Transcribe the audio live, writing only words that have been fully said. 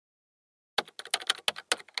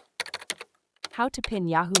How to pin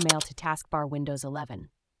Yahoo Mail to Taskbar Windows 11.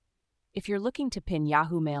 If you're looking to pin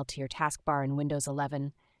Yahoo Mail to your taskbar in Windows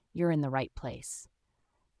 11, you're in the right place.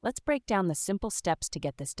 Let's break down the simple steps to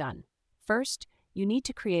get this done. First, you need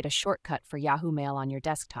to create a shortcut for Yahoo Mail on your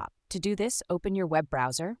desktop. To do this, open your web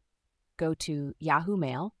browser, go to Yahoo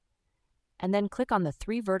Mail, and then click on the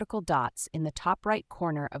three vertical dots in the top right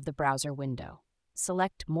corner of the browser window.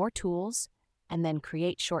 Select More Tools, and then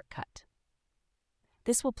Create Shortcut.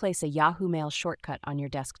 This will place a Yahoo Mail shortcut on your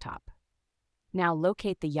desktop. Now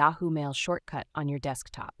locate the Yahoo Mail shortcut on your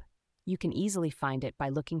desktop. You can easily find it by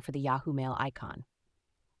looking for the Yahoo Mail icon.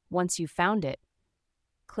 Once you've found it,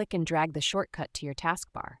 click and drag the shortcut to your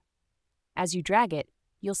taskbar. As you drag it,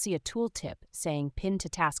 you'll see a tooltip saying Pin to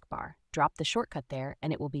Taskbar. Drop the shortcut there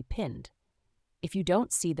and it will be pinned. If you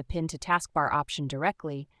don't see the Pin to Taskbar option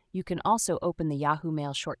directly, you can also open the Yahoo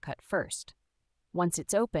Mail shortcut first. Once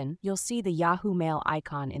it's open, you'll see the Yahoo Mail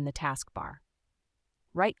icon in the taskbar.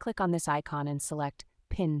 Right-click on this icon and select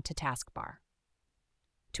Pin to Taskbar.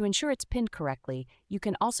 To ensure it's pinned correctly, you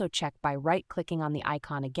can also check by right-clicking on the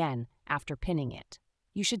icon again after pinning it.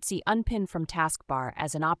 You should see Unpin from Taskbar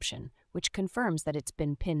as an option, which confirms that it's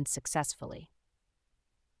been pinned successfully.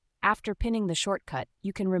 After pinning the shortcut,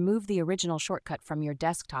 you can remove the original shortcut from your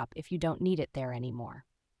desktop if you don't need it there anymore.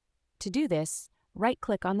 To do this,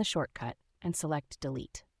 right-click on the shortcut and select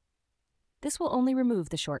Delete. This will only remove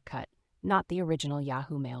the shortcut, not the original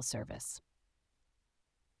Yahoo Mail service.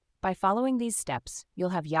 By following these steps, you'll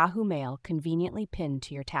have Yahoo Mail conveniently pinned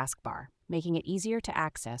to your taskbar, making it easier to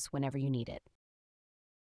access whenever you need it.